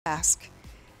ask.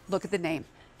 Look at the name.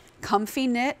 Comfy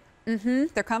knit,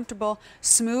 they're comfortable.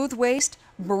 Smooth waist,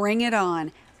 bring it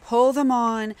on. Pull them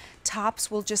on, tops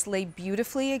will just lay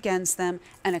beautifully against them,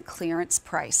 and a clearance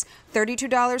price.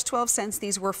 $32.12,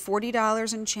 these were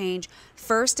 $40 and change.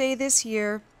 First day this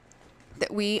year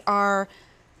that we are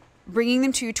bringing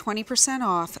them to you 20%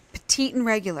 off, petite and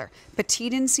regular.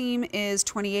 Petite inseam is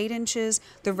 28 inches,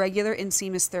 the regular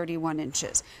inseam is 31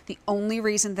 inches. The only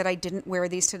reason that I didn't wear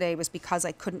these today was because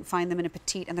I couldn't find them in a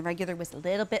petite and the regular was a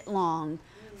little bit long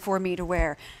for me to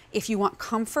wear. If you want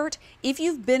comfort, if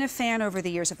you've been a fan over the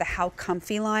years of the How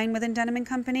Comfy line within Denim &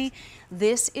 Company,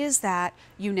 this is that.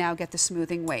 You now get the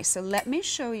smoothing waist. So let me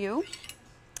show you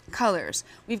colors.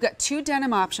 We've got two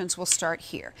denim options. We'll start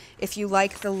here. If you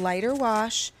like the lighter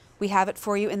wash, we have it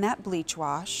for you in that bleach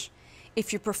wash.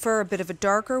 If you prefer a bit of a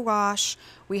darker wash,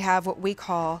 we have what we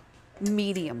call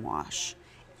medium wash.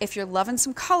 If you're loving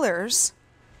some colors,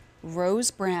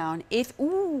 rose brown.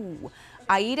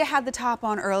 Aida had the top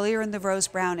on earlier in the rose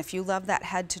brown. If you love that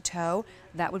head to toe,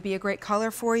 that would be a great color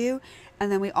for you.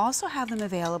 And then we also have them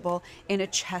available in a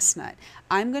chestnut.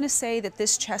 I'm going to say that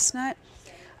this chestnut,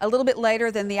 a little bit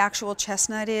lighter than the actual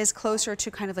chestnut is, closer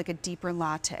to kind of like a deeper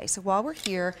latte. So while we're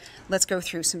here, let's go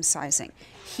through some sizing.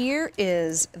 Here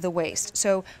is the waist.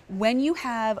 So when you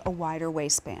have a wider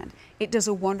waistband, it does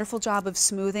a wonderful job of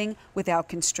smoothing without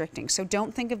constricting. So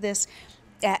don't think of this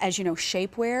as, you know,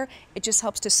 shapewear. It just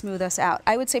helps to smooth us out.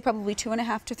 I would say probably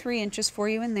 2.5 to 3 inches for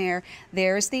you in there.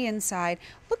 There's the inside.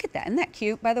 Look at that. Isn't that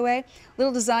cute, by the way?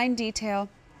 Little design detail.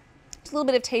 A little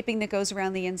bit of taping that goes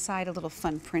around the inside. A little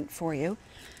fun print for you.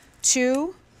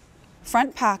 2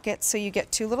 front pockets. So you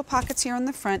get 2 little pockets here on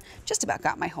the front. Just about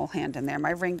got my whole hand in there.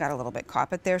 My ring got a little bit caught,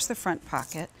 but there's the front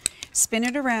pocket. Spin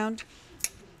it around.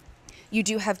 You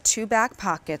do have 2 back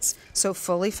pockets, so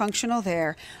fully functional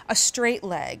there. A straight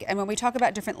leg, and when we talk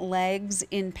about different legs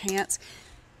in pants,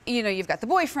 you know, you've got the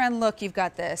boyfriend look, you've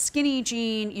got the skinny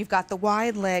jean, you've got the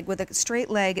wide leg. With a straight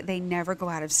leg, they never go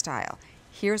out of style.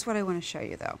 Here's what I want to show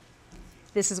you though.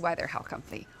 This is why they're How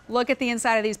Comfy. Look at the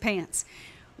inside of these pants.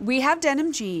 We have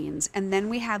denim jeans, and then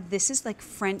we have, this is like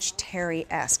French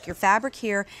terry-esque. Your fabric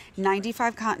here,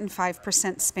 95 cotton, 5%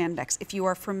 spandex. If you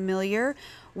are familiar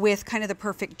with kind of the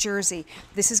perfect jersey,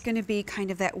 this is going to be kind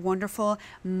of that wonderful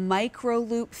micro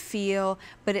loop feel,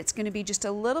 but it's going to be just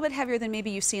a little bit heavier than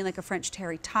maybe you see in like a French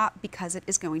terry top, because it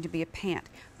is going to be a pant,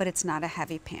 but it's not a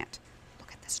heavy pant.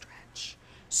 Look at the stretch.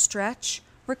 Stretch,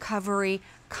 recovery,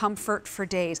 comfort for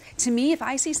days. To me, if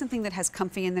I see something that has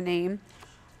comfy in the name,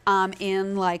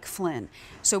 in like Flynn.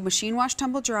 So machine wash,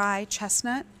 tumble dry,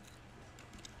 chestnut,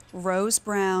 rose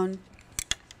brown.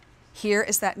 Here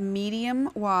is that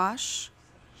medium wash.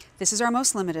 This is our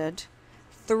most limited.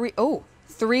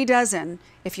 3 dozen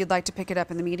if you'd like to pick it up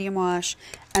in the medium wash,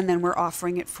 and then we're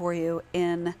offering it for you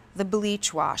in the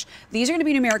bleach wash. These are going to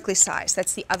be numerically sized.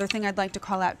 That's the other thing I'd like to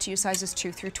call out to you, sizes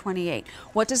 2 through 28.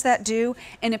 What does that do?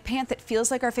 In a pant that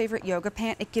feels like our favorite yoga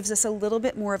pant, it gives us a little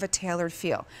bit more of a tailored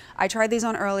feel. I tried these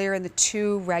on earlier in the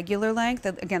 2 regular length.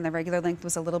 Again, the regular length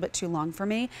was a little bit too long for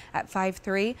me at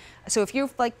 5'3". So if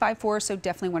you're like 5'4", so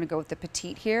definitely want to go with the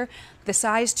petite here. The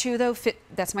size 2 though,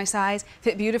 that's my size,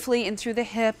 fit beautifully in through the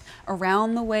hip,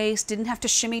 around the waist, didn't have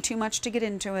to shimmy too much to get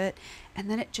into it, and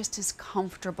then it just is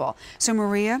comfortable. So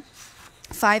Maria,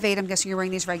 5'8", I'm guessing you're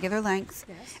wearing these regular length.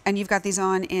 Yes. And you've got these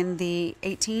on in the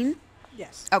 18?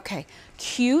 Yes. Okay,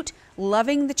 cute,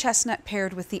 loving the chestnut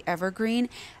paired with the evergreen.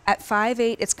 At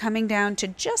 5'8", it's coming down to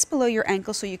just below your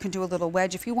ankle, so you can do a little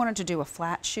wedge. If you wanted to do a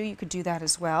flat shoe, you could do that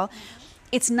as well.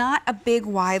 It's not a big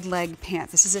wide leg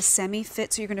pant. This is a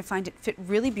semi-fit, so you're going to find it fit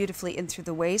really beautifully in through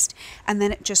the waist, and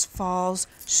then it just falls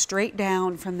straight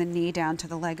down from the knee down to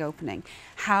the leg opening.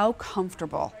 How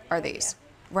comfortable are these,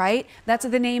 right? That's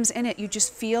the name's in it. You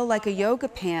just feel like a yoga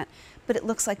pant, but it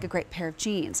looks like a great pair of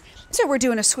jeans. So we're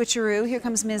doing a switcheroo. Here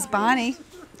comes Ms. Bonnie.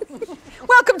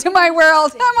 Welcome to my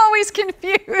world. I'm always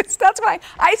confused. That's why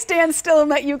I stand still and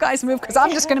let you guys move, because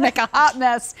I'm just going to make a hot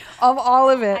mess of all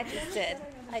of it. I just did.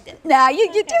 I did. Nah,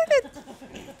 you did it.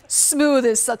 Smooth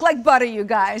as silk, like butter, you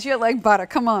guys. You're like butter.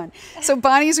 Come on. So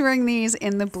Bonnie's wearing these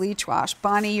in the bleach wash.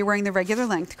 Bonnie, you're wearing the regular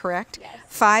length, correct? Yes.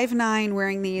 5'9",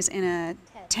 wearing these in a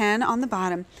 10 on the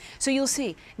bottom. So you'll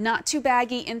see, not too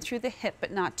baggy in through the hip,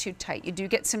 but not too tight. You do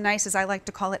get some nice, as I like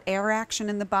to call it, air action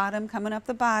in the bottom, coming up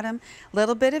the bottom.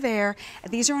 Little bit of air.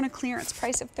 These are on a clearance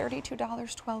price of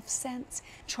 $32.12.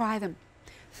 Try them.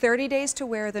 30 days to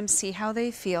wear them, see how they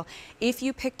feel. If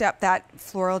you picked up that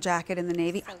floral jacket in the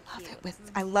navy,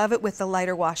 I love it with the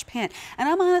lighter wash pant. And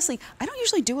I'm honestly, I don't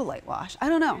usually do a light wash. I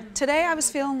don't know. Today I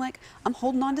was feeling like I'm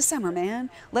holding on to summer, man.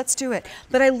 Let's do it.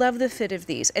 But I love the fit of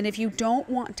these. And if you don't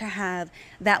want to have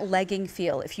that legging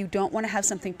feel, if you don't want to have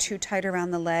something too tight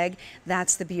around the leg,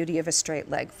 that's the beauty of a straight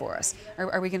leg for us.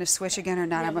 Are we going to switch again or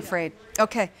not? I'm afraid.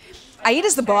 Okay.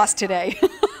 Aida's the boss today.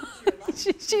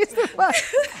 She's the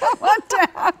boss. Come on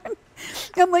down.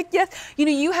 I'm like, yes. You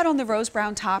know, you had on the rose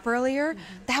brown top earlier.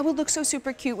 That would look so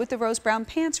super cute with the rose brown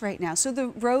pants right now. So the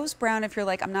rose brown, if you're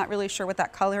like, I'm not really sure what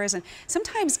that color is. And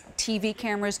sometimes TV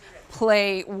cameras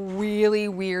play really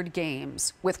weird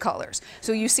games with colors.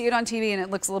 So you see it on TV and it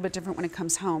looks a little bit different when it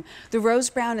comes home. The rose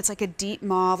brown, it's like a deep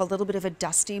mauve, a little bit of a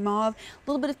dusty mauve,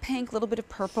 a little bit of pink, a little bit of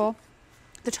purple.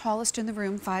 The tallest in the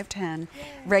room, 5'10",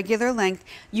 regular length.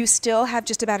 You still have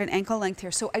just about an ankle length here,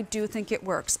 so I do think it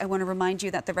works. I want to remind you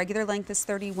that the regular length is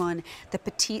 31, the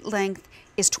petite length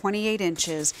is 28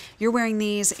 inches. You're wearing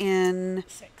these in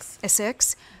a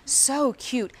 6. So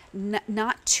cute,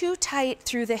 not too tight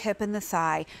through the hip and the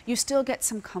thigh. You still get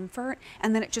some comfort,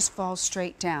 and then it just falls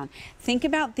straight down. Think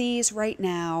about these right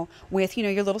now with, you know,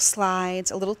 your little slides,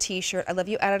 a little t-shirt. I love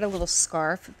you added a little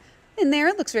scarf in there.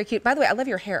 It looks very cute. By the way, I love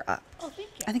your hair up. Oh, thank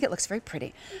you. I think it looks very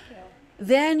pretty. Thank you.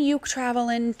 Then you travel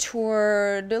in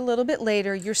toward a little bit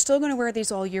later. You're still going to wear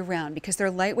these all year round because they're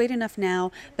lightweight enough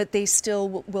now, but they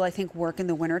still will, I think, work in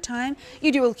the wintertime.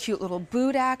 You do a cute little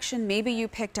boot action. Maybe you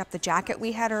picked up the jacket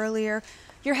we had earlier.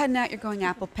 You're heading out, you're going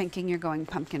apple pinking, you're going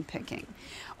pumpkin picking.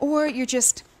 Or you're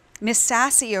just Miss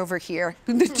Sassy over here,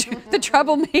 the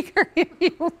troublemaker, if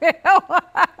you will.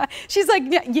 She's like,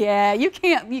 yeah, you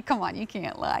can't, come on, you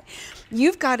can't lie.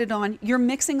 You've got it on. You're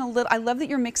mixing a little. I love that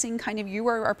you're mixing kind of, you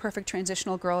are our perfect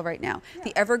transitional girl right now. Yeah.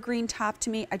 The evergreen top to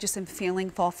me, I just am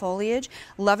feeling fall foliage.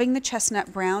 Loving the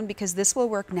chestnut brown because this will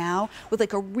work now with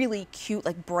like a really cute,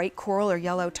 like bright coral or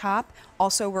yellow top.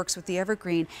 Also works with the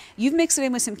evergreen. You've mixed it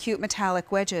in with some cute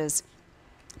metallic wedges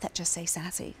that just say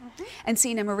sassy. And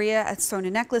see, now Maria has thrown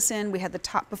a necklace in. We had the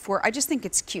top before. I just think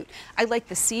it's cute. I like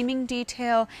the seaming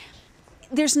detail.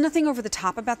 There's nothing over the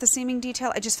top about the seaming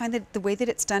detail. I just find that the way that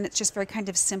it's done, it's just very kind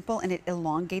of simple and it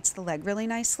elongates the leg really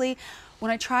nicely.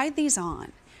 When I tried these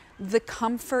on, the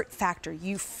comfort factor,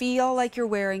 you feel like you're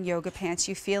wearing yoga pants.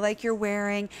 You feel like you're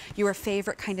wearing your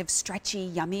favorite kind of stretchy,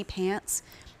 yummy pants,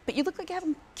 but you look like you have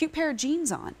a cute pair of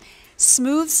jeans on.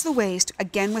 Smooths the waist,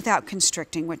 again without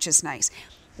constricting, which is nice.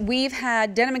 We've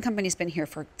had, Denim & Company's been here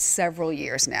for several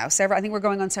years now. I think we're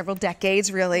going on several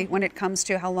decades, really, when it comes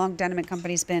to how long Denim &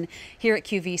 Company's been here at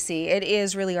QVC. It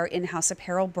is really our in-house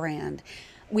apparel brand.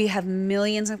 We have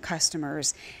millions of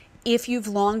customers. If you've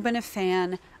long been a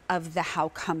fan of the How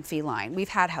Comfy line. We've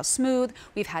had How Smooth,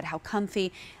 we've had How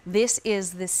Comfy. This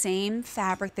is the same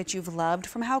fabric that you've loved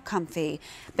from How Comfy,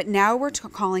 but now we're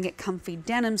calling it Comfy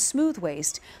Denim Smooth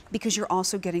Waist because you're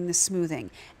also getting the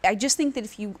smoothing. I just think that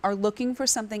if you are looking for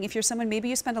something, if you're someone, maybe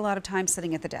you spend a lot of time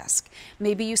sitting at the desk,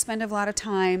 maybe you spend a lot of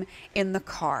time in the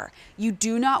car. You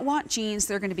do not want jeans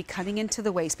that are going to be cutting into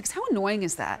the waist because how annoying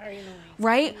is that? Very annoying.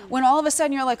 Right? When all of a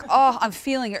sudden you're like, oh, I'm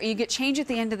feeling it, or you get change at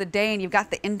the end of the day and you've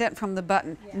got the indent from the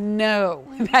button. Yeah. No,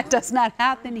 that does not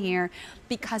happen here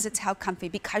because it's How Comfy,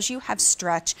 because you have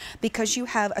stretch, because you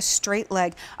have a straight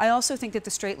leg. I also think that the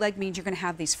straight leg means you're going to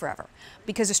have these forever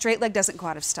because a straight leg doesn't go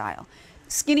out of style.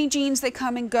 Skinny jeans, they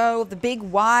come and go. The big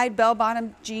wide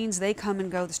bell-bottom jeans, they come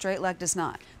and go. The straight leg does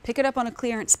not. Pick it up on a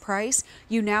clearance price.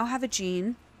 You now have a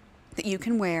jean that you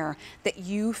can wear that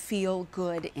you feel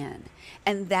good in.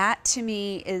 And that to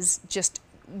me is just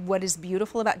what is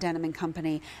beautiful about Denim &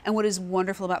 Company and what is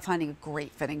wonderful about finding a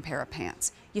great fitting pair of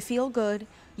pants. You feel good,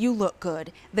 you look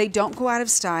good, they don't go out of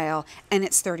style, and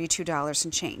it's $32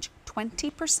 and change.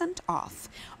 20% off.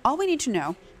 All we need to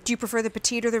know, do you prefer the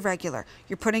petite or the regular?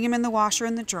 You're putting them in the washer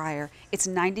and the dryer. It's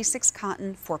 96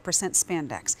 cotton, 4%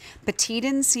 spandex. Petite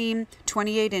inseam,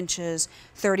 28 inches,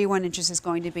 31 inches is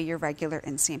going to be your regular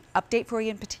inseam. Update for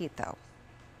you in petite though.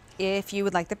 If you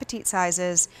would like the petite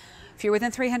sizes, if you're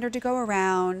within 300 to go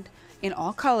around, in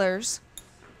all colors,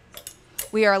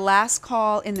 we are last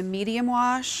call in the medium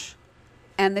wash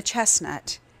and the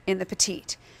chestnut in the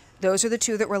petite. Those are the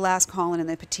two that we're last calling in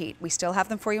the petite. We still have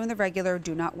them for you in the regular.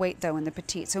 Do not wait though in the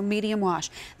petite. So medium wash.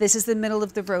 This is the middle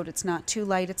of the road. It's not too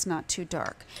light. It's not too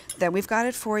dark. Then we've got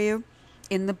it for you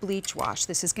in the bleach wash.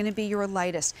 This is going to be your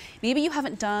lightest. Maybe you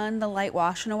haven't done the light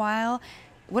wash in a while.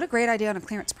 What a great idea on a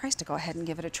clearance price to go ahead and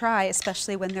give it a try,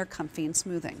 especially when they're comfy and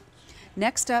smoothing.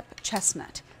 Next up,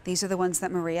 chestnut. These are the ones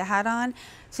that Maria had on.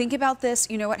 Think about this,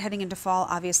 you know what, heading into fall,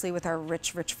 obviously with our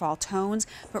rich, rich fall tones,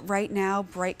 but right now,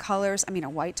 bright colors, I mean, a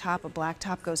white top, a black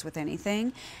top goes with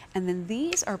anything. And then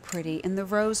these are pretty in the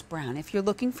rose brown. If you're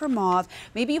looking for mauve,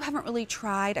 maybe you haven't really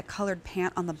tried a colored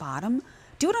pant on the bottom,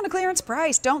 do it on a clearance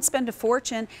price. Don't spend a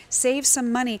fortune, save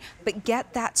some money, but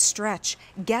get that stretch,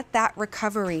 get that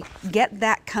recovery, get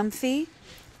that comfy,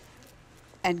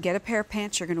 and get a pair of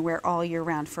pants you're gonna wear all year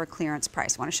round for a clearance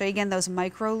price. I wanna show you again those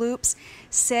micro loops.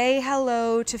 Say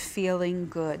hello to feeling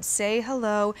good. Say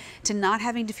hello to not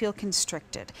having to feel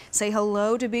constricted. Say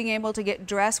hello to being able to get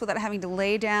dressed without having to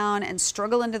lay down and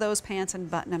struggle into those pants and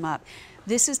button them up.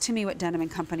 This is, to me, what Denim &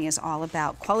 Company is all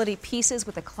about. Quality pieces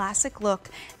with a classic look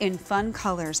in fun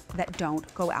colors that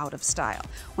don't go out of style.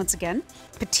 Once again,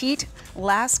 petite,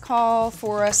 last call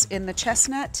for us in the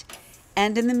chestnut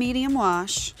and in the medium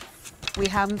wash. We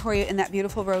have them for you in that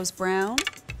beautiful rose brown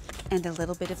and a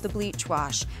little bit of the bleach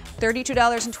wash.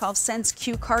 $32.12.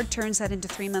 Q card turns that into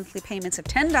 3 monthly payments of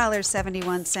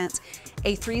 $10.71.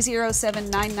 A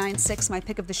 307996, my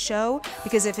pick of the show,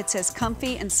 because if it says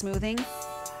comfy and smoothing,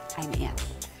 I'm in.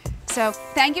 So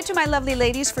thank you to my lovely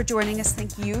ladies for joining us.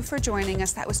 Thank you for joining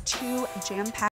us. That was 2 jam-packed